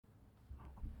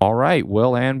All right,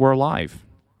 Will, and we're live.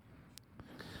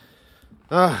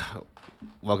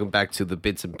 Welcome back to the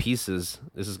Bits and Pieces.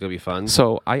 This is going to be fun.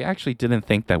 So I actually didn't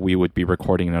think that we would be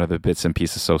recording another Bits and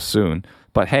Pieces so soon.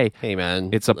 But hey,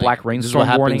 man, it's a black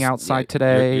rainstorm warning outside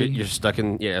today. You're stuck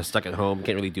at home,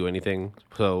 can't really do anything.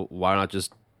 So why not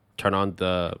just turn on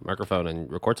the microphone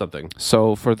and record something?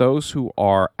 So for those who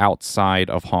are outside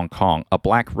of Hong Kong, a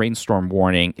black rainstorm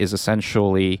warning is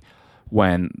essentially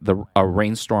when a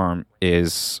rainstorm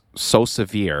is so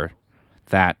severe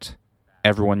that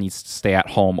everyone needs to stay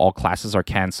at home, all classes are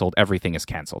canceled, everything is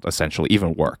canceled, essentially,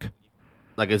 even work.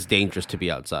 Like it's dangerous to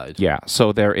be outside. Yeah,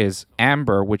 so there is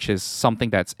amber, which is something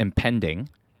that's impending,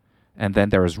 and then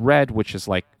there is red, which is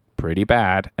like pretty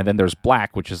bad, and then there's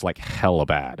black, which is like hella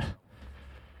bad.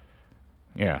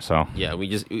 Yeah, so Yeah, we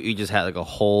just had like a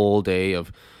whole day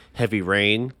of heavy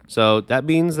rain. So that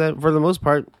means that for the most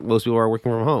part, most people are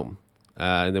working from home.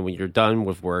 And then when you're done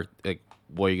with work, like,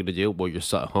 what are you going to do? Well, you're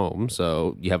still at home,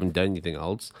 so you haven't done anything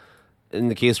else. In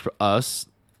the case for us,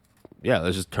 yeah,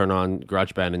 let's just turn on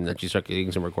GarageBand and actually start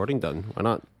getting some recording done. Why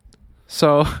not?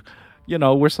 So,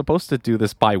 we're supposed to do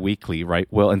this bi-weekly, right?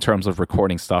 Well, in terms of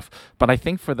recording stuff, but I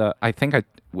think for the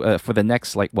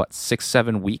next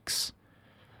 6-7 weeks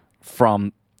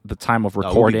from the time of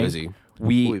recording,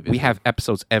 we have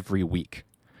episodes every week.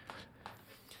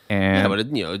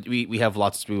 And yeah, but we have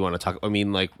lots we want to talk. I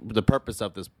mean, like the purpose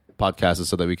of this podcast is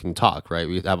so that we can talk, right?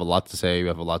 We have a lot to say, we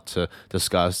have a lot to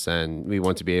discuss, and we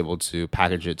want to be able to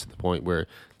package it to the point where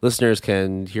listeners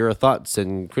can hear our thoughts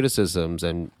and criticisms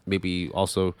and maybe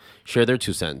also share their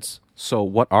 2 cents. So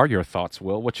what are your thoughts,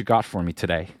 Will? What you got for me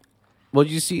today? Well,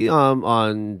 you see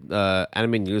on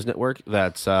Anime News Network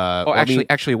that's...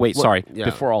 Actually, wait, sorry. Yeah.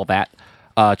 Before all that,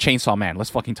 Chainsaw Man. Let's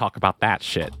fucking talk about that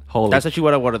shit. Holy. That's actually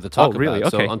what I wanted to talk about. Really?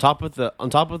 Okay. So on top of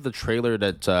the trailer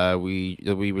that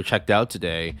we were checked out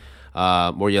today,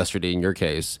 or yesterday in your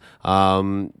case,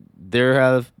 there's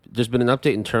been an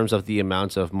update in terms of the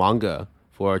amount of manga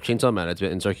for Chainsaw Man that's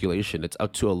been in circulation. It's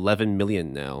up to 11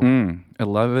 million now.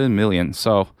 11 million.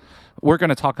 So we're going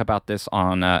to talk about this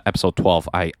on episode 12.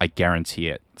 I guarantee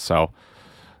it. So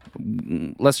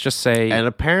let's just say... And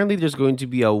apparently there's going to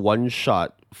be a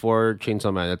one-shot for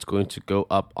Chainsaw Man that's going to go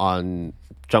up on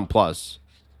Jump Plus.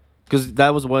 Because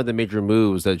that was one of the major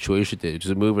moves that Shueisha did,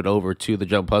 to move it over to the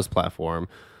Jump Plus platform.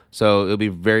 So it'll be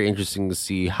very interesting to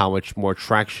see how much more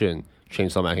traction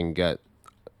Chainsaw Man can get.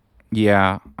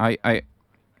 Yeah, I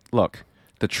look,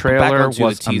 the trailer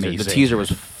was amazing. The teaser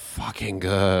was fucking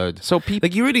good. So people...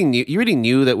 Like you already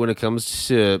knew that when it comes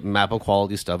to map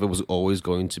quality stuff, it was always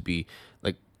going to be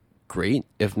like great,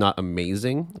 if not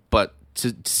amazing. But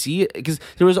to see it, because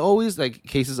there was always like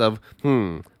cases of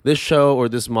this show or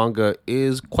this manga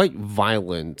is quite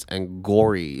violent and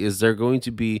gory. Is there going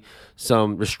to be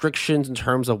some restrictions in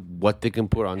terms of what they can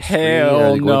put on screen?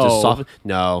 Hell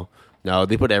no. No,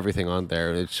 they put everything on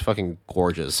there. It's fucking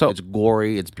gorgeous. So it's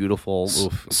gory. It's beautiful.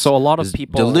 Oof, so a lot of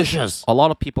people, delicious. A lot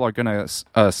of people are gonna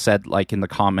said, like in the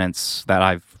comments that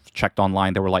I've checked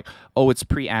online, they were like, "Oh, it's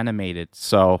pre-animated,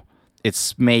 so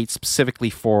it's made specifically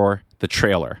for the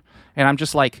trailer." And I'm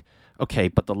just like, okay,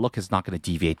 but the look is not going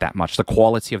to deviate that much. The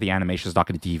quality of the animation is not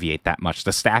going to deviate that much.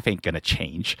 The staff ain't going to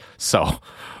change. So,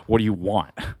 what do you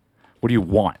want? What do you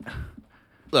want?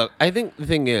 Look, I think the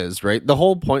thing is, right, the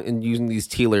whole point in using these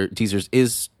teasers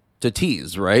is to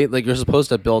tease, right? Like, you're supposed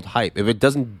to build hype. If it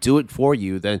doesn't do it for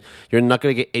you, then you're not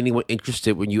going to get anyone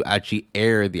interested when you actually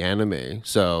air the anime.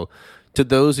 So, to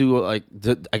those who, like,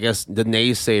 I guess, the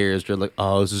naysayers, they're like,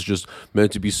 oh, this is just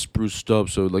meant to be spruced up,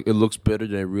 so, like, it looks better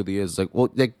than it really is. Like, well,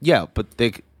 like, yeah, but,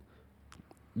 like,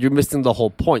 you're missing the whole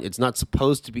point. It's not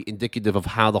supposed to be indicative of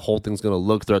how the whole thing's going to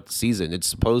look throughout the season. It's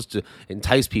supposed to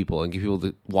entice people and get people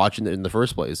to watching it in the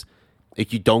first place.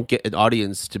 If you don't get an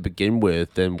audience to begin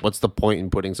with, then what's the point in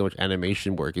putting so much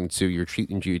animation work into your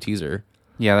teaser?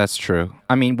 Yeah, that's true.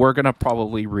 I mean, we're going to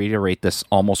probably reiterate this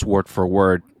almost word for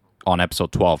word on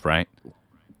episode 12, right?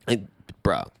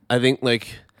 I think,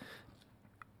 like,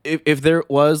 if there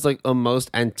was, like, a most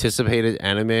anticipated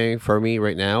anime for me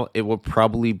right now, it would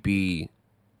probably be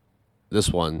this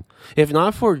one. If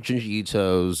not for Junji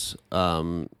Ito's,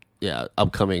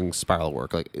 upcoming Spiral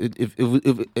work. Like, I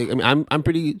mean, I'm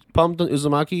pretty pumped on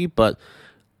Uzumaki, but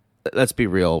let's be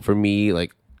real. For me,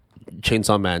 like,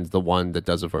 Chainsaw Man's the one that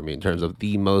does it for me in terms of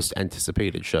the most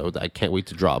anticipated show that I can't wait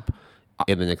to drop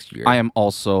in the next year.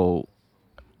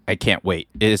 I can't wait.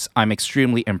 I'm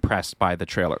extremely impressed by the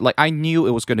trailer. Like, I knew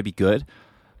it was going to be good,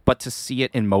 but to see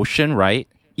it in motion, right?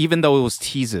 Even though it was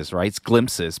teases, right? It's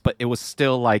glimpses, but it was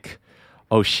still like,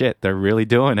 oh shit, they're really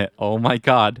doing it. Oh my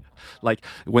god. Like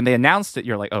when they announced it,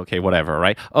 you're like, okay, whatever,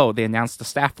 right? Oh, they announced the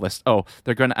staff list. Oh,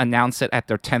 they're going to announce it at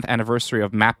their 10th anniversary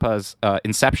of Mappa's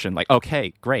inception. Like,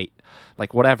 okay, great.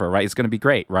 Like whatever, right? It's going to be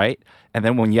great, right? And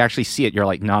then when you actually see it, you're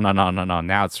like, no, no, no, no, no.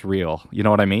 Now it's real. You know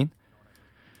what I mean?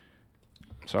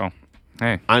 So,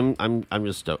 hey, I'm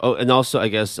just stoked. Oh, and also I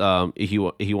guess if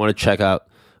you want to check out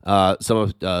some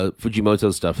of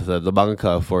Fujimoto's stuff, the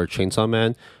mangaka for Chainsaw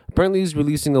Man, apparently he's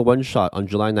releasing a one shot on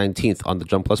July 19th on the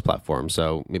Jump Plus platform.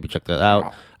 So maybe check that out.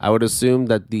 Wow. I would assume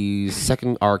that the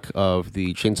second arc of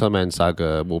the Chainsaw Man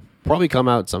saga will probably come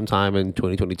out sometime in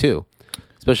 2022,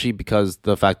 especially because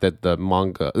the fact that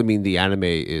the anime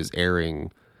is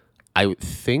airing, I would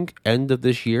think end of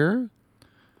this year.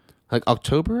 Like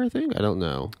October, I think? I don't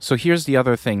know. so here's the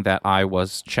other thing that I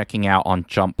was checking out on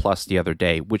Jump Plus the other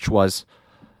day, which was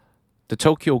the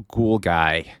Tokyo Ghoul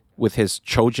guy with his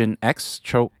Chojin X.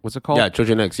 What's it called? Yeah,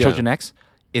 Chojin X, yeah. Chojin X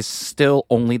is still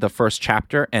only the first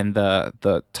chapter, and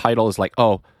the title is like,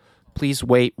 oh, please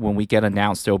wait. When we get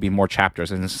announced, there will be more chapters,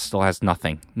 and it still has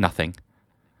nothing. And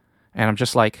I'm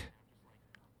just like,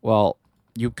 well,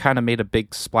 you kind of made a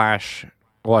big splash,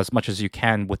 well, as much as you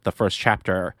can with the first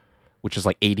chapter, which is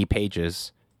like 80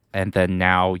 pages, and then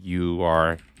now you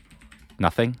are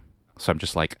nothing. So I'm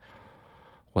just like,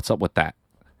 what's up with that?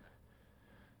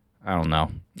 I don't know.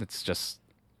 It's just,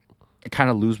 it kind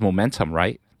of lose momentum,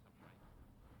 right?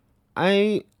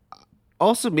 I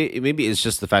also maybe it's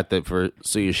just the fact that for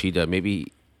Tsuyoshida,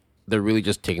 maybe they're really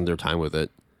just taking their time with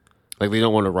it. Like they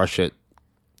don't want to rush it.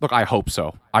 Look, I hope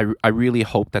so. I really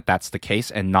hope that that's the case,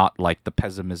 and not like the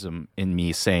pessimism in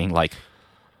me saying like,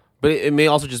 But it may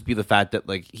also just be the fact that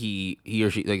like he or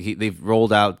she they've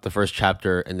rolled out the first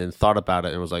chapter and then thought about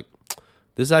it and was like,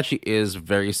 this actually is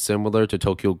very similar to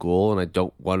Tokyo Ghoul, and I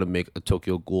don't want to make a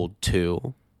Tokyo Ghoul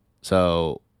 2.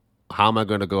 So how am I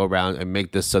going to go around and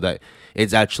make this so that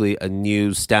it's actually a new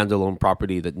standalone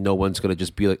property that no one's going to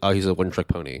just be like, oh, he's a one-trick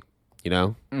pony, you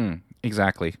know?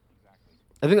 exactly.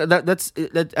 I think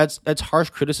that's harsh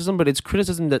criticism, but it's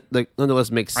criticism that like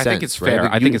nonetheless makes sense. I think it's right? fair.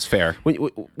 Like, I think it's fair.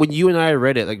 When you and I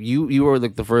read it, like you were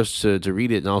like the first to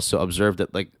read it and also observe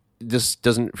that like this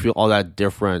doesn't feel all that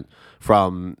different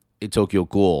from a Tokyo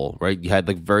Ghoul, right? You had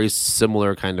like very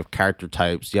similar kind of character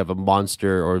types. You have a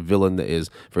monster or a villain that is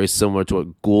very similar to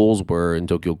what ghouls were in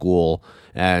Tokyo Ghoul,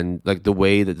 and like the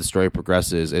way that the story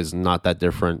progresses is not that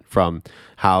different from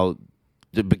how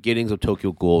the beginnings of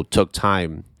Tokyo Ghoul took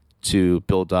time to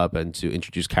build up and to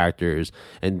introduce characters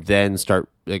and then start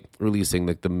like releasing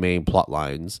like the main plot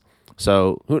lines.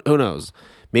 So who knows?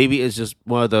 Maybe it's just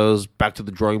one of those back to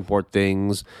the drawing board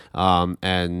things.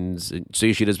 And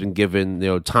Tsuyoshida has been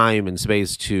given time and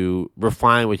space to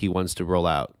refine what he wants to roll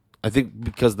out. I think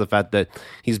because of the fact that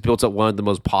he's built up one of the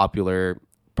most popular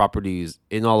properties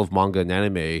in all of manga and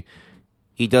anime,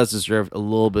 he does deserve a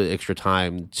little bit extra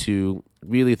time to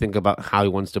really think about how he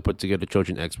wants to put together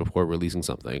Chojin X before releasing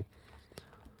something.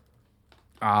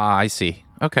 I see.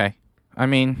 Okay. I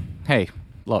mean, hey,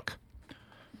 look.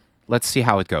 Let's see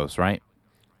how it goes, right?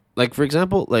 Like, for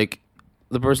example, like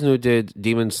the person who did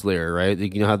Demon Slayer, right?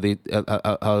 Like, you know how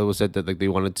it was said that like they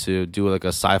wanted to do like a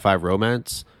sci-fi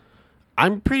romance.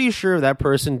 I'm pretty sure that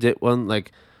person did one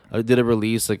like did a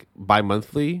release like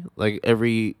bi-monthly, like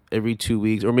every 2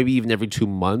 weeks or maybe even every 2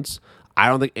 months. I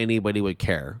don't think anybody would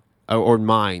care or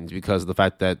mind because of the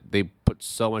fact that they put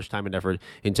so much time and effort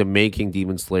into making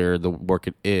Demon Slayer the work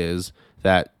it is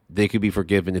that they could be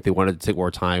forgiven if they wanted to take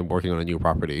more time working on a new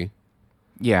property.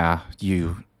 Yeah,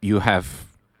 you have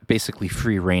basically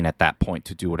free reign at that point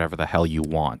to do whatever the hell you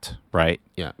want, right?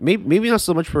 Yeah, maybe not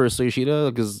so much for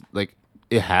Tsuyoshida because like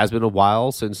it has been a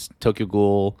while since Tokyo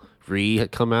Ghoul Re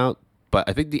had come out, but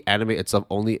I think the anime itself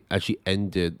only actually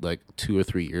ended like 2 or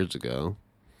 3 years ago.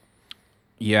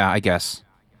 Yeah, I guess.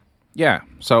 Yeah.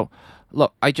 So,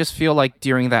 look, I just feel like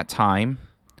during that time,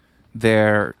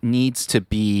 there needs to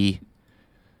be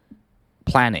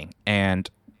planning. And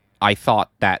I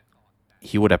thought that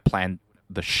he would have planned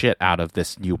the shit out of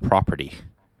this new property.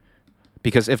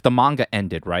 Because if the manga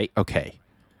ended, right? Okay.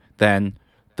 Then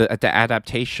the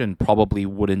adaptation probably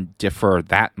wouldn't differ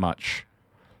that much.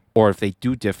 Or if they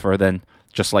do differ, then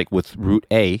just like with Route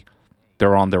A,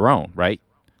 they're on their own, right?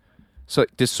 So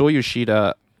did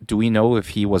Tsuyoshida, do we know if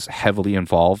he was heavily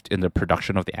involved in the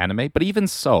production of the anime? But even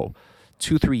so,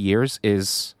 2-3 years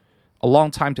is a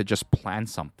long time to just plan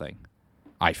something,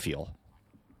 I feel.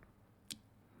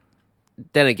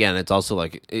 Then again, it's also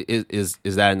like, is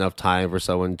that enough time for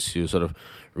someone to sort of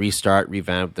restart,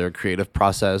 revamp their creative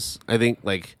process? I think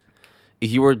like if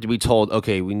you were to be told,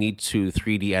 okay, we need to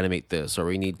 3D animate this, or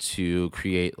we need to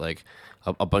create like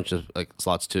a bunch of like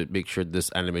slots to make sure this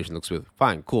animation looks smooth.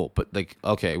 Fine, cool, but like,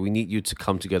 okay, we need you to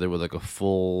come together with like a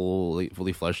fully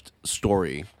fleshed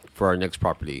story for our next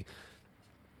property.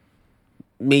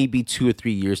 Maybe 2 or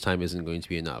 3 years time isn't going to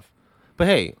be enough, but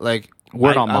hey, like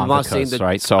We're not I'm not saying mangakas, that,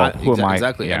 right? So who am I?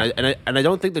 exactly, Yeah. and I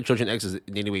don't think that Trojan X is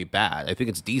in any way bad. I think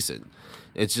it's decent.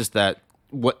 It's just that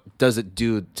what does it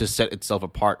do to set itself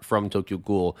apart from Tokyo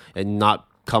Ghoul and not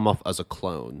come off as a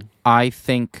clone? I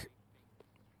think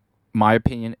my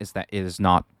opinion is that it is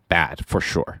not bad for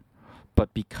sure,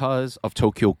 but because of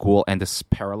Tokyo Ghoul and the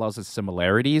parallels and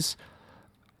similarities,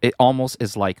 it almost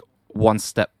is like one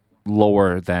step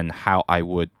lower than how I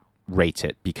would rate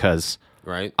it, because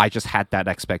Right? I just had that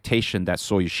expectation that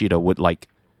So Yoshida would like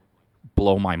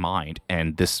blow my mind,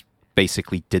 and this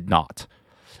basically did not.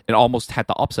 It almost had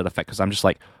the opposite effect, because I'm just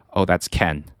like, oh, that's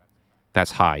Ken,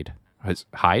 that's Hyde.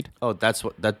 Hyde? Oh, that's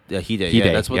what that Hide. Hide,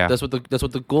 Yeah, that's what yeah. that's what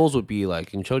the ghouls would be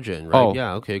like in Chojin, right? Oh,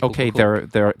 Yeah. Okay. Cool, okay. cool,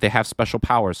 cool. They have special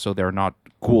powers, so they're not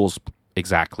ghouls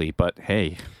exactly. But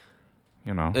hey,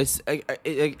 you know, It's I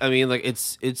mean, like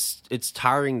it's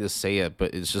tiring to say it,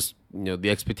 but it's just,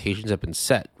 the expectations have been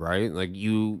set, right? Like,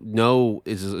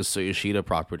 it's a Soyoshida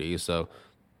property, so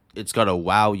it's got to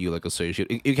wow you like a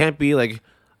Soyoshida. It can't be like,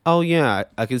 oh yeah,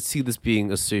 I can see this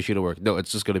being a Soyoshida work. No,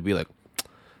 it's just gonna be like,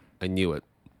 I knew it.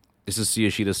 This is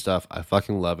Soyoshida stuff. I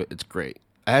fucking love it. It's great.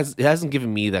 It hasn't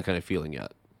given me that kind of feeling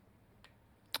yet.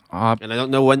 And I don't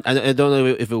know when. I don't know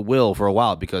if it will for a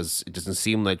while, because it doesn't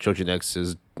seem like Trojan X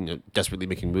is desperately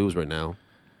making moves right now.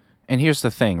 and here's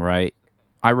the thing, right?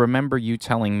 I remember you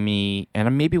telling me,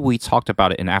 and maybe we talked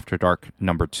about it in After Dark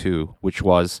 #2, which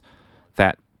was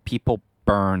that people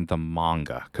burned the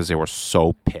manga because they were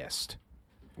so pissed.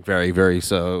 Very, very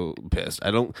so pissed.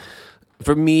 I don't.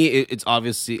 For me, it's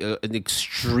obviously an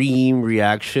extreme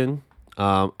reaction.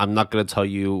 I'm not gonna tell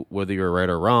you whether you're right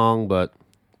or wrong, but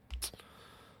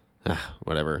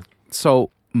whatever.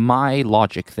 So my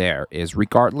logic there is,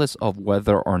 regardless of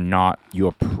whether or not you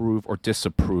approve or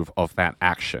disapprove of that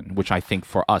action, which I think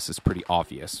for us is pretty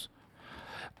obvious,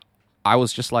 I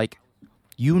was just like,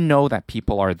 that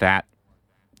people are that,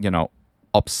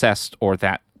 obsessed or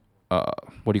that,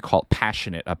 what do you call it,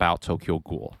 passionate about Tokyo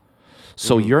Ghoul.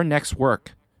 So your next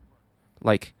work,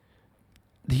 like,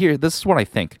 this is what I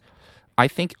think. I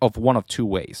think of one of two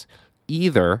ways.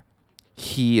 Either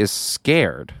he is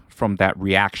scared from that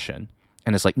reaction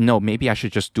and it's like, no, maybe I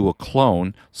should just do a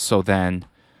clone, so then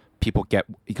people get,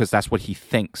 because that's what he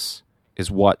thinks is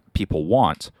what people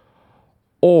want.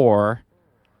 Or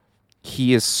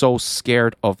he is so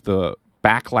scared of the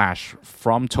backlash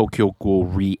from Tokyo Ghoul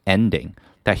re-ending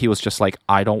that he was just like,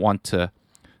 I don't want to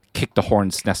kick the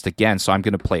hornet's nest again, so I'm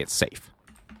going to play it safe.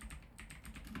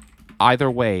 Either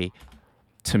way,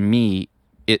 to me,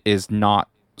 it is not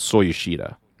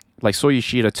Soyoshida. Like,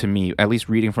 Soyoshida, to me, at least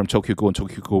reading from Tokyo Ghoul and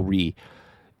Tokyo Ghoul Re,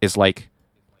 is like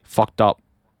fucked up,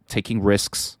 taking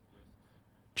risks,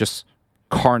 just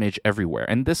carnage everywhere.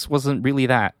 And this wasn't really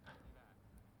that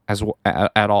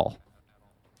at all.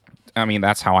 I mean,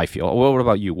 that's how I feel. What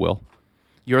about you, Will?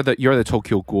 You're the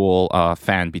Tokyo Ghoul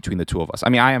fan between the two of us. I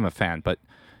mean, I am a fan, but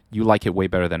you like it way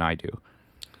better than I do.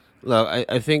 Look,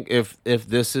 I think if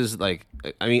this is like,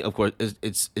 I mean, of course,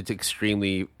 it's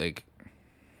extremely like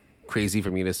crazy for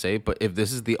me to say, but if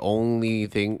this is the only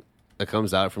thing that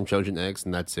comes out from Trojan X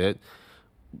and that's it,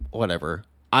 whatever.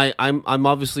 I'm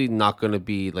obviously not gonna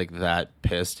be like that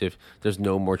pissed if there's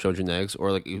no more Trojan X,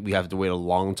 or like we have to wait a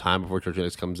long time before Trojan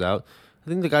X comes out. I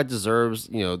think the guy deserves,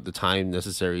 the time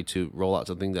necessary to roll out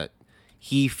something that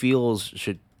he feels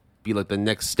should be like the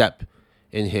next step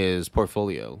in his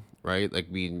portfolio, right? Like,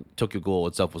 Tokyo Ghoul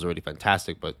itself was already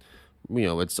fantastic, but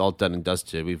it's all done and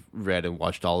dusted. We've read and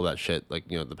watched all of that shit, like,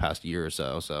 the past year or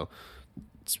so. So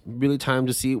it's really time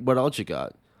to see what else you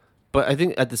got. But I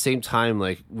think at the same time,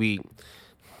 like, we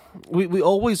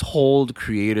always hold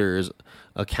creators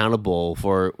accountable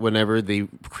for whenever they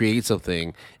create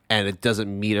something and it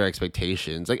doesn't meet our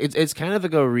expectations. Like, it's kind of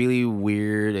like a really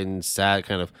weird and sad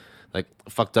kind of like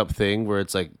fucked up thing where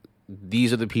it's like,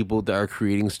 these are the people that are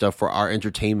creating stuff for our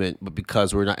entertainment, but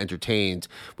because we're not entertained,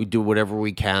 we do whatever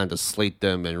we can to slate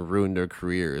them and ruin their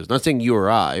careers. Not saying you or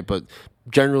I, but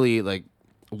generally, like,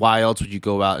 why else would you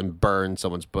go out and burn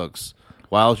someone's books?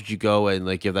 Why else would you go and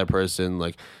like give that person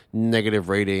like negative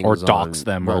ratings Or dox on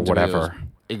them or Rotten whatever. Tomatoes?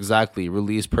 Exactly.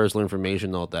 Release personal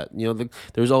information, all that.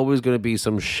 There's always going to be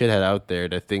some shithead out there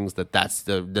that thinks that's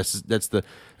the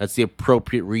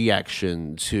appropriate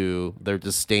reaction to their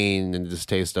disdain and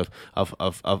distaste of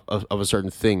a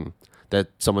certain thing that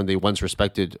someone they once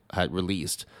respected had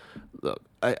released. Look,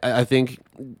 I think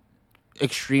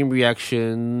extreme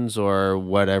reactions or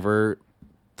whatever,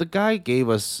 the guy gave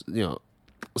us,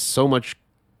 so much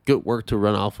good work to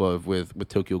run off of with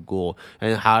Tokyo Ghoul.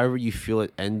 And however you feel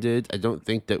it ended, I don't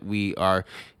think that we are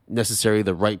necessarily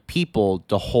the right people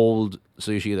to hold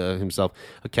Yoshida himself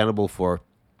accountable for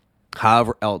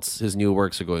however else his new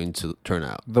works are going to turn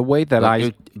out. The way that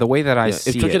I see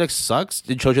if Trojan it, X sucks,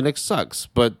 then Trojan X sucks.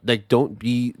 But like, don't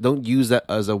use that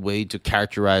as a way to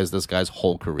characterize this guy's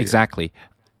whole career. exactly.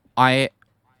 I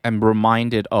am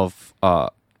reminded of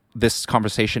this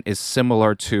conversation is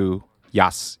similar to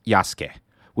Yasuke,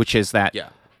 which is that Yeah.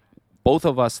 both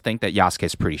of us think that Yasuke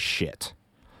is pretty shit.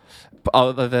 But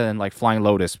other than like Flying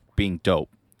Lotus being dope,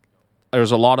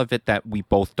 there's a lot of it that we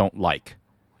both don't like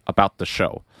about the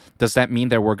show. Does that mean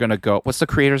that we're gonna go? What's the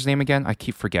creator's name again? I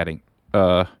keep forgetting.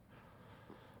 What's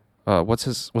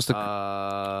the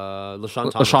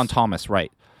LaShawn Thomas. LaShawn Thomas,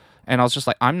 right? And I was just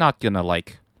like, I'm not gonna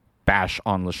like bash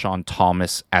on LaShawn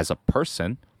Thomas as a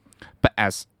person, but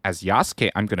as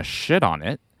Yasuke, I'm gonna shit on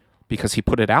it because he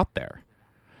put it out there.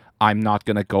 I'm not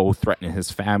gonna go threaten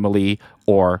his family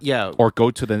or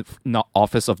go to the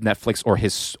office of Netflix or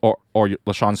his or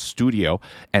LaShawn's studio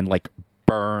and like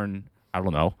burn, I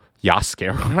don't know,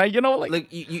 Yasuke, right? You know, like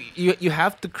you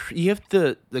have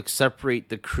to like separate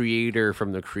the creator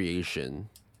from the creation,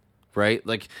 right?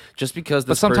 Like just because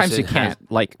this but sometimes person you can't,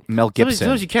 has, like Mel Gibson.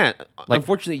 sometimes you can't.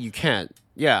 Unfortunately, you can't.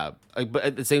 Yeah, but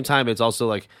at the same time, it's also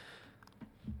like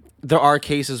there are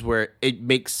cases where it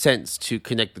makes sense to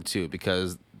connect the two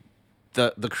because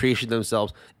the creation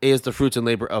themselves is the fruits and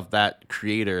labor of that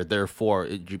creator. Therefore,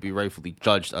 it should be rightfully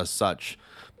judged as such.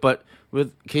 But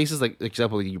with cases like the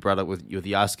example you brought up with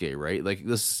Yasuke, right? Like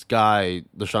this guy,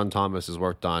 LaShawn Thomas, has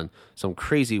worked on some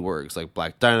crazy works like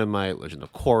Black Dynamite, Legend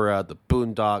of Korra, The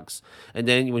Boondocks, and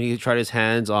then when he tried his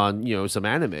hands on some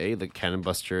anime like Cannon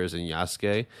Busters and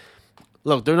Yasuke,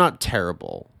 look, they're not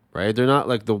terrible. Right, they're not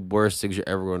like the worst things you're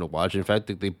ever going to watch. In fact,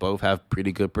 they both have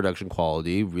pretty good production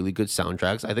quality, really good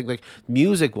soundtracks. I think like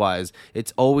music-wise,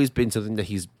 it's always been something that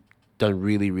he's done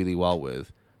really, really well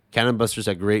with. Cannon Busters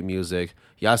had great music.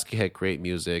 Yasuke had great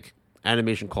music.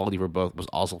 Animation quality for both was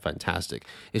also fantastic.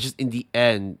 It's just in the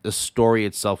end, the story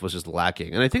itself was just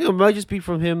lacking, and I think it might just be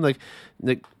from him, like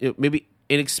maybe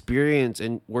inexperience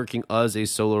in working as a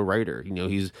solo writer.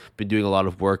 He's been doing a lot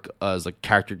of work as like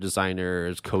character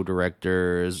designers,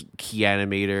 co-directors, key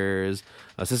animators,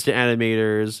 assistant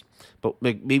animators, but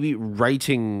like maybe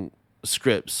writing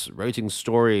scripts, writing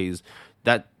stories,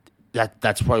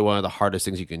 that's probably one of the hardest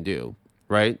things you can do,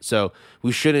 right? So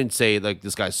we shouldn't say like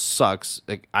this guy sucks.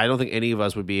 Like I don't think any of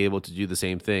us would be able to do the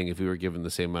same thing if we were given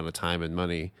the same amount of time and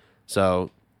money.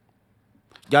 So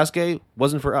Yasuke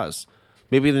wasn't for us.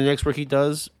 Maybe the next work he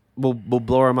does will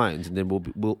blow our minds, and then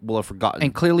we'll have forgotten.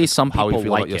 And clearly, some people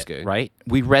like it, right?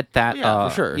 We read that. Yeah,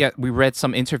 for sure. Yeah, we read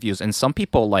some interviews, and some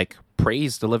people like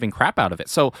praise the living crap out of it.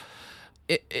 So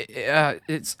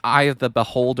it's eye of the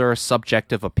beholder,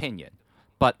 subjective opinion.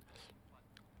 But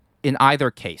in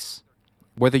either case,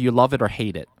 whether you love it or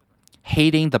hate it,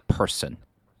 hating the person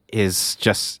is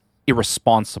just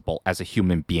irresponsible as a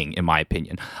human being, in my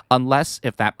opinion. Unless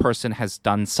if that person has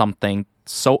done something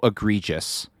so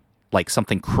egregious, like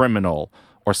something criminal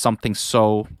or something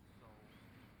so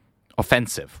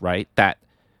offensive, right? That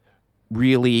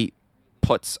really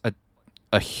puts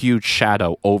a huge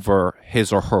shadow over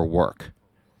his or her work.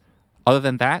 Other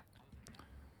than that,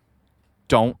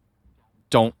 don't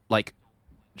like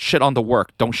shit on the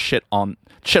work. Don't shit on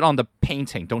the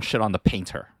painting. Don't shit on the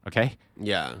painter. Okay?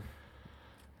 Yeah.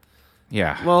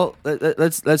 Yeah. Well,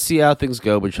 let's see how things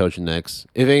go with Trojan X.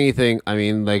 If anything, I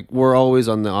mean, like we're always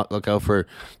on the lookout for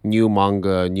new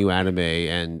manga, new anime,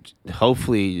 and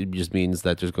hopefully it just means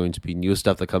that there's going to be new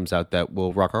stuff that comes out that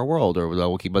will rock our world or that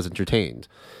will keep us entertained.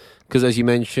 Because as you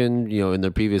mentioned, in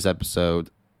the previous episode,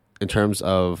 in terms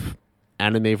of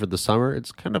anime for the summer,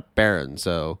 it's kind of barren.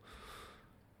 So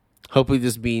hopefully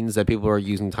this means that people are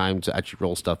using time to actually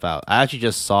roll stuff out. I actually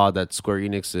just saw that Square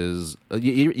Enix is...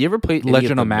 You ever played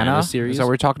Legend of Mana series? series? Is that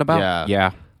what we're talking about?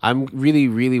 Yeah. I'm really,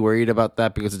 really worried about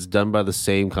that because it's done by the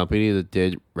same company that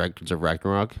did Records of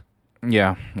Ragnarok.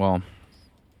 Yeah, well...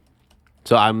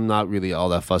 So I'm not really all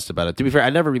that fussed about it. To be fair, I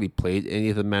never really played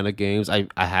any of the Mana games. I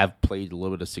have played a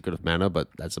little bit of Secret of Mana, but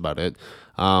that's about it.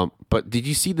 But did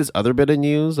you see this other bit of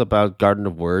news about Garden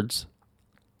of Words?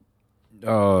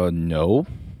 No.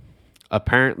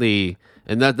 Apparently,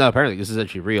 and not apparently, this is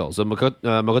actually real. So Makoto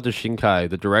Shinkai,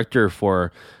 the director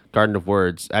for Garden of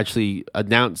Words, actually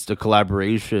announced a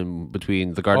collaboration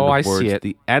between the Garden of Words,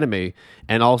 the anime,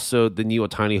 and also the new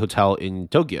Otani Hotel in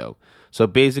Tokyo. So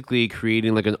basically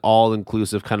creating like an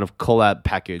all-inclusive kind of collab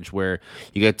package where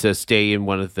you get to stay in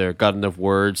one of their Garden of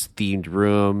Words themed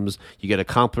rooms. You get a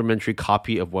complimentary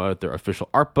copy of one of their official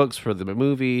art books for the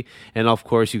movie. And of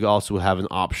course, you also have an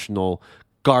optional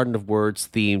Garden of Words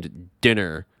themed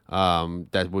dinner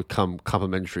that would come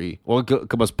complimentary or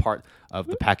come as part of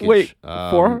the package. Wait,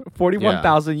 for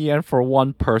 41,000 yen for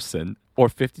one person or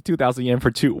 52,000 yen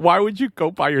for two. Why would you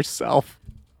go by yourself?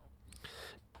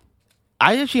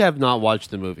 I actually have not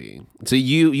watched the movie. So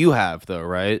you have though,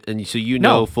 right? And so you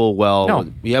know full well.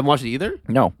 No. You haven't watched it either?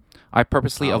 No, I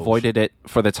purposely avoided it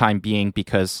for the time being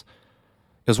because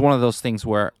it was one of those things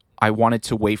where I wanted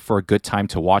to wait for a good time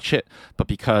to watch it, but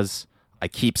because I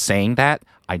keep saying that,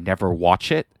 I never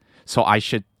watch it. So I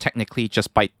should technically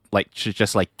just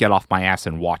get off my ass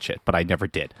and watch it, but I never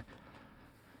did.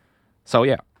 So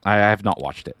yeah, I have not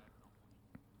watched it.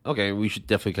 Okay, we should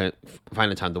definitely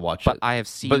find a time to watch But it. I have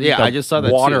seen But yeah, the I just saw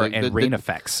that water too. Like, and rain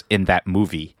effects in that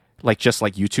movie, like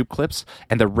YouTube clips,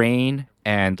 and the rain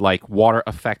and like water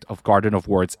effect of Garden of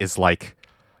Words is like,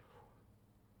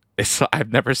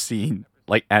 I've never seen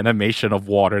like animation of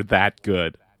water that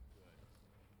good.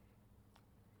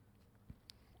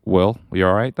 Will, you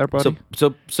all right there, buddy?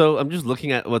 So I'm just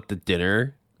looking at what the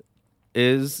dinner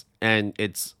is, and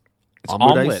it's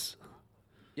omelet. rice,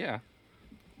 Yeah.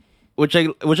 which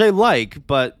I like,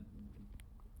 but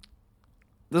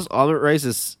this omelet rice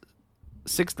is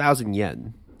 6,000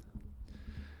 yen.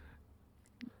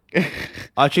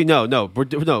 Actually, no,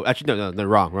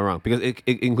 wrong. Because it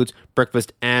includes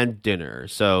breakfast and dinner.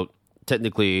 So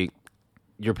technically,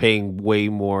 you're paying way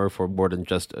more for more than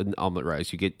just an omelet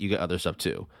rice. You get other stuff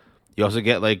too. You also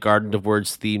get like Garden of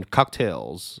Words themed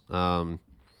cocktails.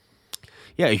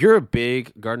 Yeah, if you're a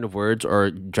big Garden of Words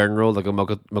or general like a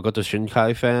Makoto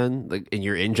Shinkai fan, like and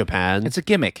you're in Japan, It's a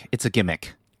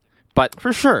gimmick. But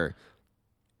for sure.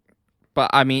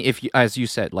 But I mean, if you, as you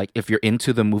said, like if you're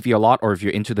into the movie a lot or if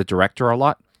you're into the director a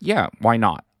lot, yeah, why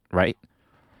not, right?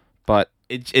 But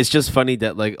It's just funny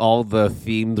that like all the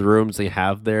themed rooms they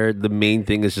have there, the main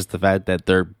thing is just the fact that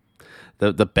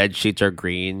the bed sheets are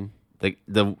green. Like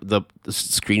the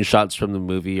screenshots from the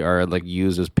movie are like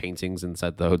used as paintings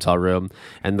inside the hotel room,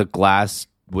 and the glass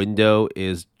window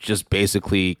is just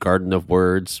basically Garden of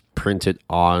Words printed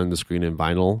on the screen in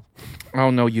vinyl.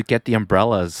 oh no, you get the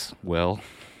umbrellas, Will.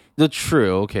 The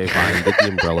true, okay, fine, get the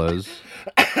umbrellas.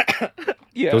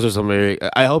 Yeah. Those are some very.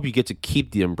 I hope you get to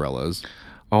keep the umbrellas.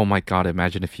 Oh my god,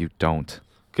 imagine if you don't.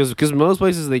 Because most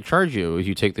places they charge you if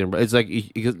you take the umbrella. It's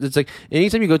like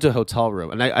anytime you go to a hotel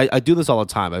room, and I do this all the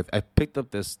time. I picked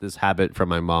up this habit from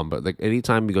my mom, but like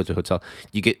anytime you go to a hotel,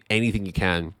 you get anything you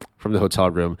can from the hotel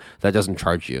room that doesn't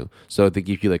charge you. So they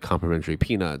give you like complimentary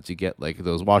peanuts. You get like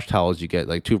those wash towels. You get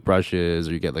like toothbrushes,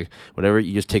 or you get like whatever.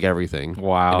 You just take everything.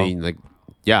 Wow. And then, like,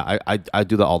 yeah, I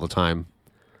do that all the time.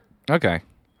 Okay.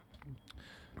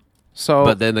 So,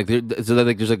 But then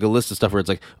there's like a list of stuff where it's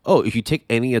like, oh, if you take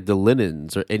any of the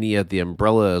linens or any of the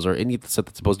umbrellas or any of the stuff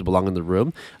that's supposed to belong in the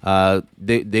room,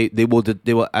 they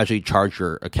will actually charge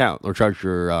your account or charge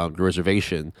your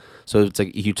reservation. So it's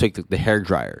like if you take the hair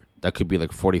dryer, that could be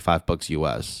like $45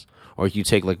 US, or if you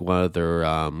take like one of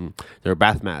their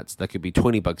bath mats, that could be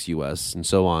 $20 US, and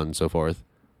so on and so forth.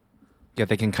 yeah,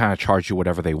 they can kind of charge you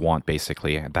whatever they want,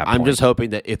 basically, at that point. I'm just hoping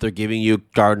that if they're giving you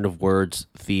Garden of Words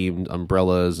themed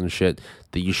umbrellas and shit,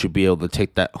 that you should be able to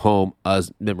take that home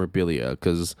as memorabilia.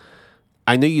 Because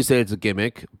I know you say it's a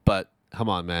gimmick, but come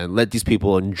on, man, let these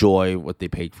people enjoy what they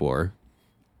paid for.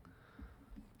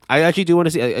 I actually do want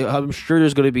to see. I'm sure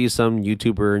there's going to be some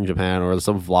YouTuber in Japan or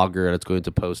some vlogger that's going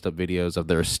to post up videos of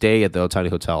their stay at the Otani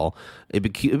Hotel. It'd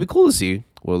be cool to see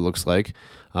what it looks like.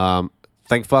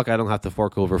 Thank fuck I don't have to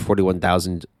fork over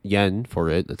 41,000 yen for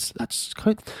it. That's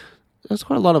quite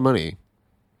a lot of money.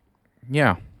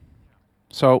 Yeah.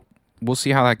 So, we'll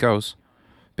see how that goes.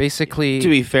 Basically... To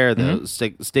be fair, though,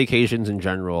 staycations in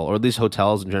general, or at least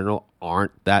hotels in general,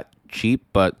 aren't that cheap.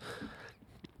 But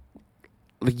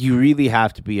like, you really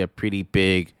have to be a pretty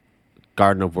big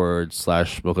Garden of Words /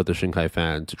 Makoto Shinkai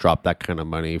fan to drop that kind of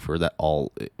money for that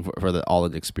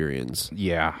all-in experience.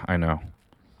 Yeah, I know.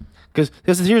 Because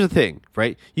here's the thing,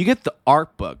 right? You get the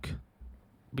art book,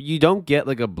 but you don't get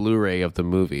like a Blu-ray of the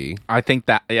movie. I think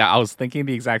that... Yeah, I was thinking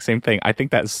the exact same thing. I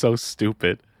think that's so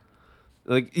stupid.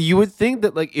 Like, you would think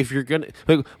that, like, if you're gonna,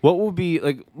 like, what would be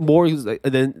like more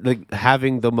than like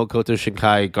having the Makoto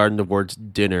Shinkai Garden of Words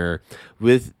dinner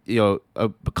with, you know, a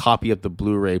copy of the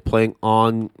Blu-ray playing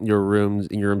on your room's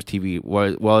TV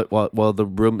while the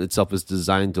room itself is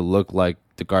designed to look like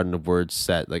the Garden of Words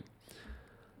set, like,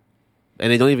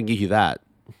 and they don't even give you that.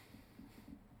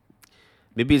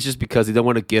 Maybe it's just because they don't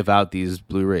want to give out these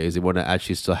Blu-rays. They want to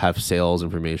actually still have sales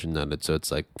information on it. So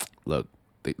it's like, look,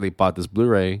 they bought this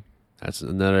Blu-ray. That's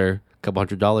another couple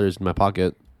 $100 in my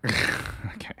pocket.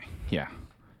 Okay. Yeah.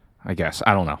 I guess.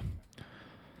 I don't know.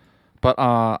 But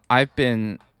I've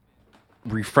been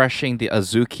refreshing the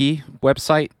Azuki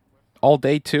website all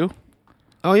day too.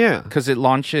 Oh, yeah. Because it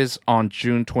launches on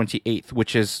June 28th,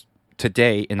 which is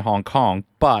today in Hong Kong.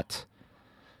 But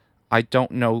I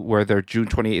don't know whether June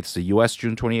 28th is the U.S.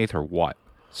 June 28th or what.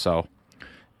 So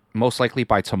most likely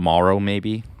by tomorrow,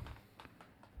 maybe.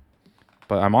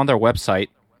 But I'm on their website,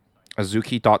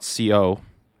 azuki.co.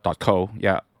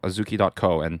 Yeah,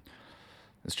 azuki.co. And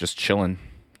it's just chilling.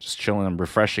 I'm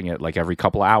refreshing it like every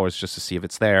couple of hours just to see if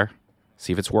it's there,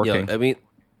 see if it's working. Yeah, I mean,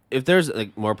 if there's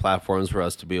like more platforms for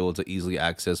us to be able to easily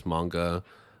access manga,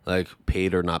 like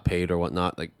paid or not paid or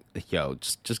whatnot, like, yo,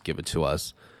 just give it to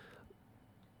us.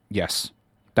 Yes.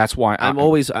 That's why I'm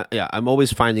always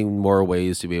finding more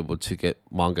ways to be able to get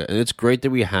manga, and it's great that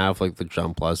we have like the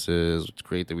Jump Pluses. It's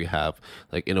great that we have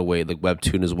like in a way like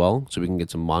Webtoon as well, so we can get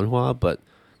some manhwa. But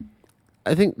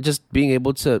I think just being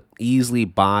able to easily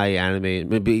buy anime,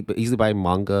 maybe easily buy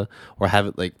manga, or have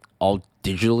it like all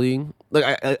digitally, like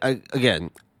I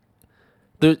again,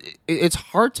 it's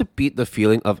hard to beat the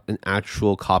feeling of an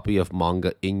actual copy of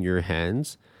manga in your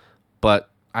hands, but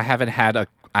I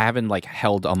haven't like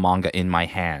held a manga in my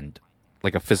hand,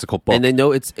 like a physical book. And I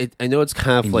know it's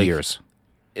kind of in like years.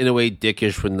 In a way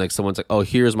dickish when like someone's like, oh,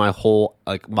 here's my whole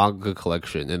like manga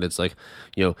collection, and it's like,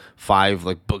 5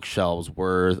 like bookshelves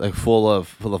worth like full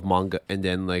of manga, and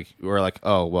then like we're like,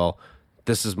 oh well,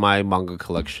 this is my manga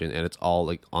collection, and it's all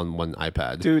like on one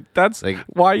iPad. Dude, that's like,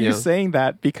 why are you saying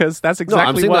that? Because that's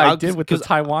exactly what I did with the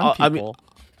Taiwan people. I mean,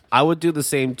 I would do the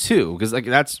same too, because like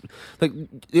that's like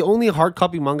the only hard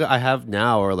copy manga I have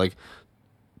now are like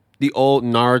the old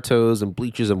Naruto's and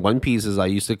Bleaches and One Pieces I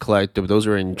used to collect. Those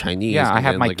are in Chinese. Yeah, I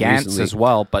have my like, Gantz recently, as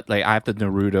well, but like I have the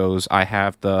Naruto's, I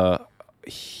have the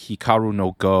Hikaru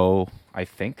no Go, I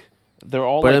think. They're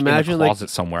all like imagine, in a closet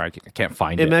somewhere. I can't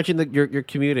find it. Imagine that you're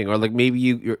commuting, or like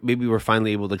maybe maybe we're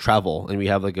finally able to travel and we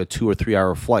have like a 2 or 3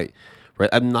 hour flight, right?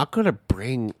 I'm not gonna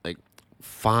bring like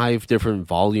 5 different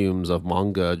volumes of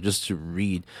manga just to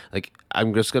read. Like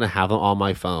I'm just gonna have them on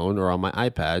my phone or on my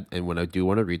iPad, and when I do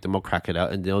want to read them, I'll crack it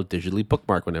out and they'll digitally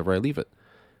bookmark whenever I leave it.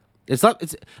 It's not.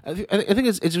 It's. I think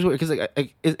it's just because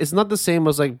like it's not the same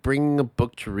as like bringing a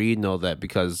book to read and all that,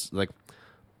 because like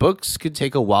books could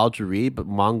take a while to read, but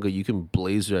manga you can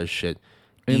blaze that shit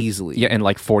easily. Yeah, in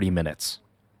like 40 minutes.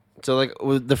 So like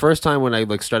the first time when I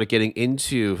like started getting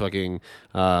into fucking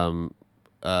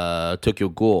Tokyo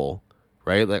Ghoul,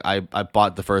 right? Like I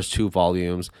bought the first 2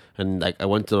 volumes, and like I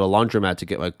went to the laundromat to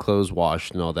get my clothes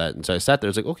washed and all that. And so I sat there.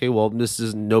 It's like, okay, well, this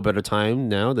is no better time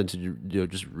now than to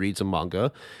just read some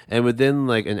manga. And within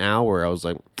like an hour, I was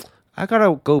like, I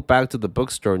gotta go back to the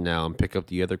bookstore now and pick up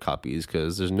the other copies,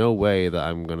 because there's no way that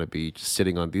I'm gonna be just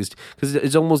sitting on these, because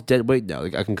it's almost dead weight now.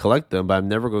 Like I can collect them, but I'm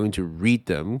never going to read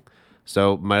them.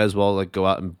 So might as well like go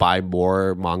out and buy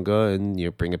more manga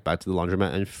and bring it back to the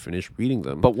laundromat and finish reading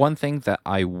them. But one thing that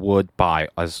I would buy,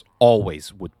 as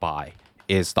always would buy,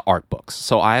 is the art books.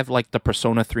 So I have like the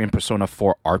Persona 3 and Persona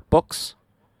 4 art books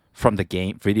from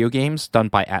the video games done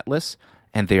by Atlas,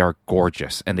 and they are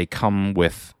gorgeous, and they come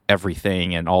with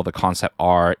everything and all the concept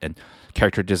art and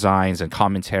character designs and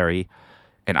commentary.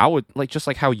 And I would like, just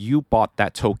like how you bought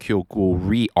that Tokyo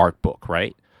Ghoul art book,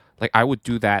 right? Like I would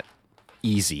do that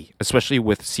easy, especially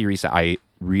with series that I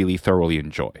really thoroughly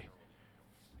enjoy.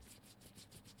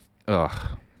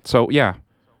 So yeah,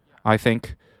 I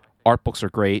think art books are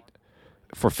great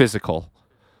for physical,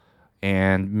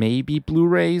 and maybe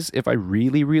Blu-rays if I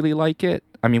really, really like it.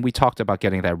 I mean, we talked about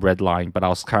getting that red line, but I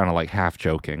was kind of like half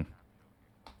joking.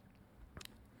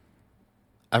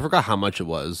 I forgot how much it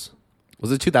was.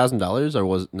 Was it $2,000 or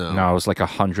was it no? No, it was like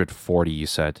 140. You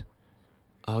said.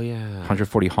 Oh yeah,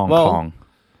 140 Hong Kong.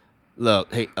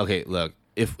 Look, look.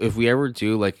 If we ever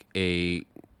do like a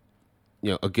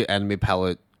a good anime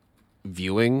palette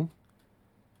viewing,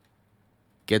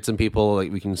 get some people,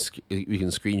 like we can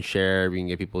screen share. We can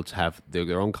get people to have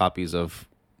their own copies of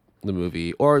the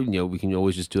movie, or we can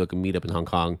always just do like a meetup in Hong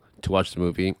Kong to watch the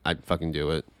movie. I'd fucking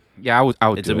do it. Yeah, I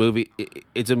would. It's a movie.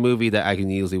 It's a movie that I can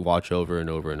easily watch over and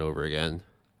over and over again.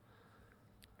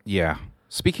 Yeah.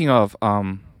 Speaking of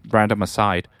random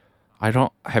aside,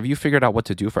 have you figured out what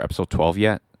to do for episode 12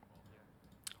 yet?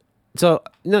 So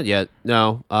not yet,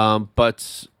 no.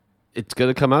 But it's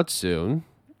gonna come out soon.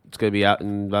 It's gonna be out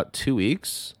in about 2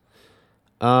 weeks.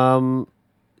 What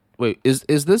wait, is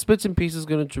this Bits and Pieces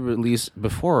going to release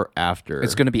before or after?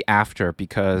 It's going to be after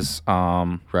because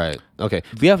right. Okay.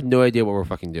 We have no idea what we're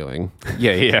fucking doing.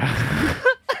 yeah.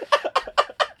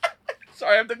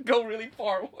 Sorry, I have to go really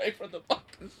far away from the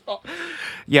fucking song.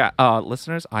 Yeah,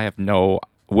 listeners,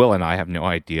 Will and I have no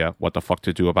idea what the fuck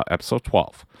to do about episode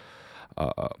 12.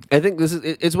 I think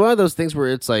it's one of those things where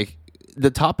it's like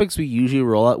the topics we usually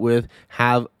roll out with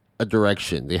have a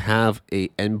direction. They have a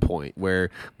endpoint where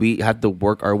we have to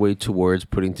work our way towards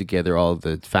putting together all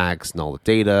the facts and all the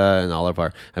data and all of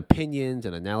our opinions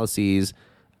and analyses,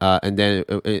 and then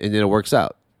it works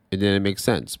out, and then it makes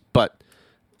sense. But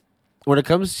when it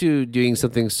comes to doing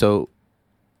something so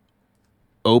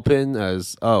open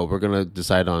as we're gonna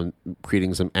decide on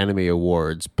creating some anime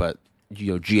awards, but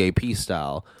GAP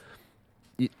style,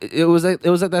 it was like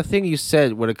that thing you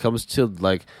said when it comes to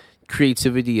like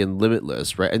creativity and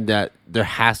limitless, right? And that there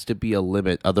has to be a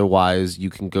limit, otherwise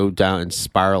you can go down and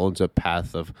spiral into a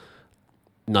path of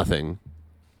nothing.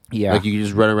 Yeah, like you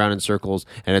just run around in circles,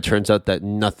 and it turns out that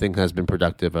nothing has been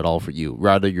productive at all for you.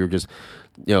 Rather, you're just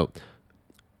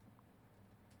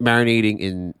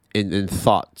marinating in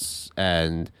thoughts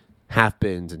and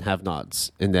have-beens and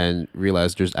have-nots, and then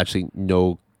realize there's actually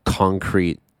no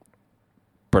concrete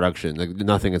production. Like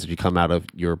nothing has actually come out of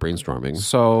your brainstorming.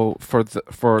 So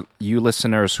for you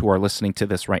listeners who are listening to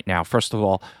this right now, first of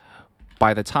all,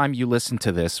 by the time you listen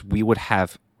to this, we would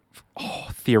have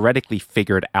theoretically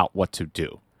figured out what to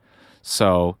do.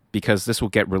 So because this will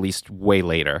get released way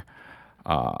later,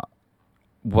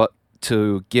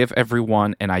 to give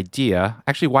everyone an idea.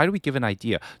 Actually, why do we give an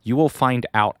idea? You will find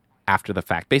out after the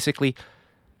fact. Basically,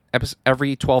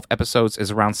 every 12 episodes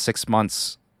is around 6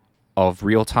 months of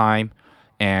real time.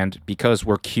 And because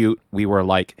we're cute, we were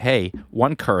like, hey,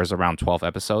 one Cur is around 12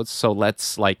 episodes, so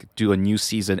let's like do a new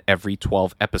season every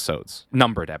 12 episodes,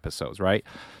 numbered episodes, right?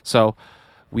 So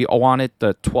we wanted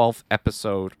the 12th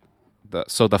episode,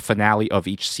 the finale of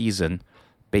each season,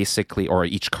 basically, or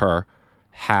each Cur,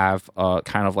 have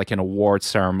kind of like an award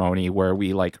ceremony where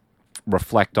we like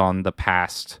reflect on the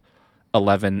past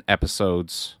 11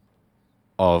 episodes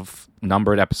of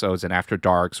numbered episodes and After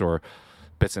Darks or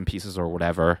Bits and Pieces or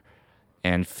whatever,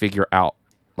 and figure out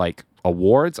like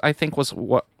awards, I think was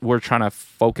what we're trying to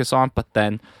focus on, but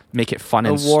then make it fun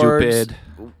and stupid.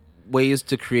 Ways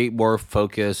to create more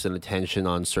focus and attention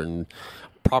on certain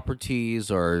properties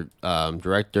or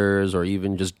directors or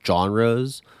even just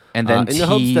genres. And then in the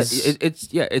hopes that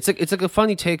it's like a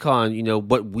funny take on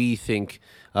what we think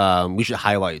we should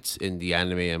highlight in the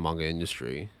anime and manga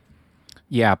industry.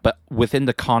 Yeah, but within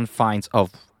the confines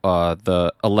of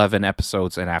the 11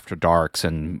 episodes and After Darks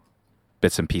and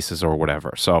Bits and Pieces or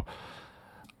whatever. So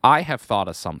I have thought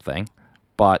of something,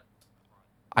 but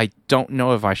I don't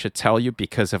know if I should tell you,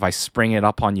 because if I spring it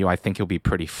up on you, I think it'll be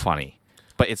pretty funny.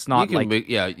 But it's not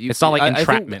it's not like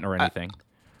entrapment or anything.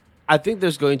 I think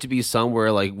there's going to be some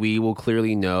where like we will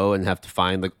clearly know and have to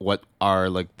find like what are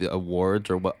like the awards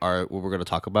or what we're going to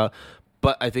talk about.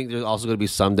 But I think there's also going to be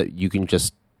some that you can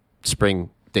just spring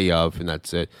day of and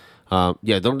that's it.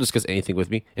 Don't discuss anything with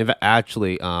me. In fact,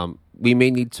 actually, we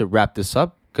may need to wrap this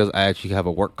up because I actually have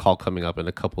a work call coming up in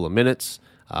a couple of minutes.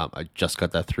 I just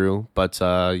got that through, but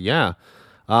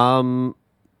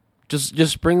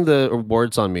just bring the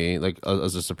awards on me like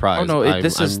as a surprise. Oh no,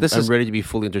 I'm ready to be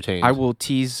fully entertained. I will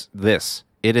tease this.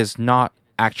 It is not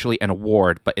actually an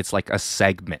award, but it's like a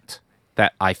segment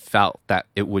that I felt that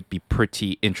it would be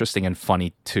pretty interesting and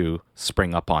funny to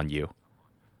spring up on you.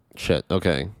 Shit.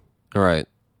 Okay. All right.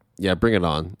 Yeah, bring it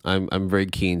on. I'm very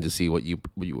keen to see what you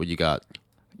got.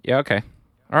 Yeah. Okay.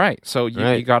 All right. So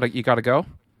you gotta go.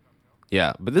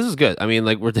 Yeah, but this is good. I mean,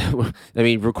 like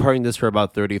recording this for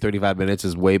about 35 minutes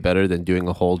is way better than doing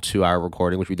a whole 2-hour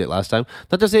recording, which we did last time.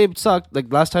 Not to say it sucked. Like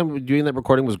last time doing that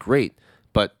recording was great,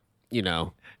 but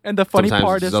And the funny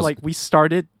part is like we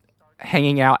started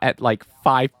hanging out at like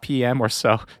 5 p.m. or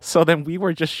so. So then we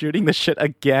were just shooting the shit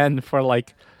again for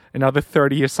like another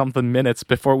 30 or something minutes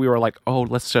before we were like, oh,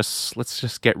 let's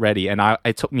just get ready. And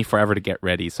it took me forever to get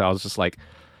ready. So I was just like,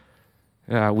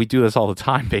 we do this all the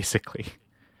time, basically.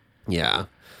 Yeah. All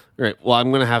right. Well,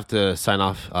 I'm going to have to sign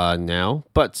off now,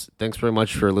 but thanks very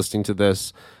much for listening to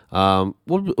this.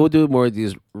 We'll do more of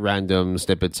these random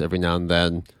snippets every now and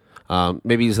then.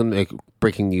 Maybe something like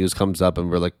breaking news comes up and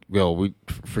we're like, we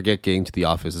forget getting to the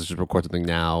office. Let's just record something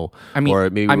now. Or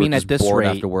maybe we're just at this bored rate,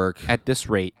 after work. At this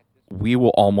rate, we will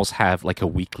almost have like a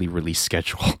weekly release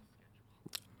schedule.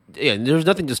 Yeah, and there's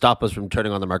nothing to stop us from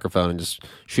turning on the microphone and just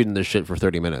shooting this shit for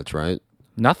 30 minutes, right?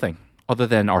 Nothing other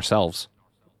than ourselves.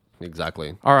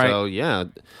 Exactly. All right. So yeah,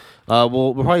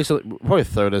 we'll probably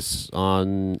throw this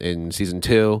on in season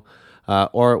 2.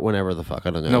 or whenever the fuck. I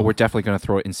don't know. No, we're definitely going to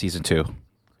throw it in season 2.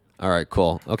 All right,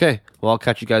 cool. Okay, well, I'll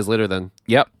catch you guys later then.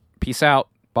 Yep. Peace out.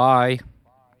 Bye.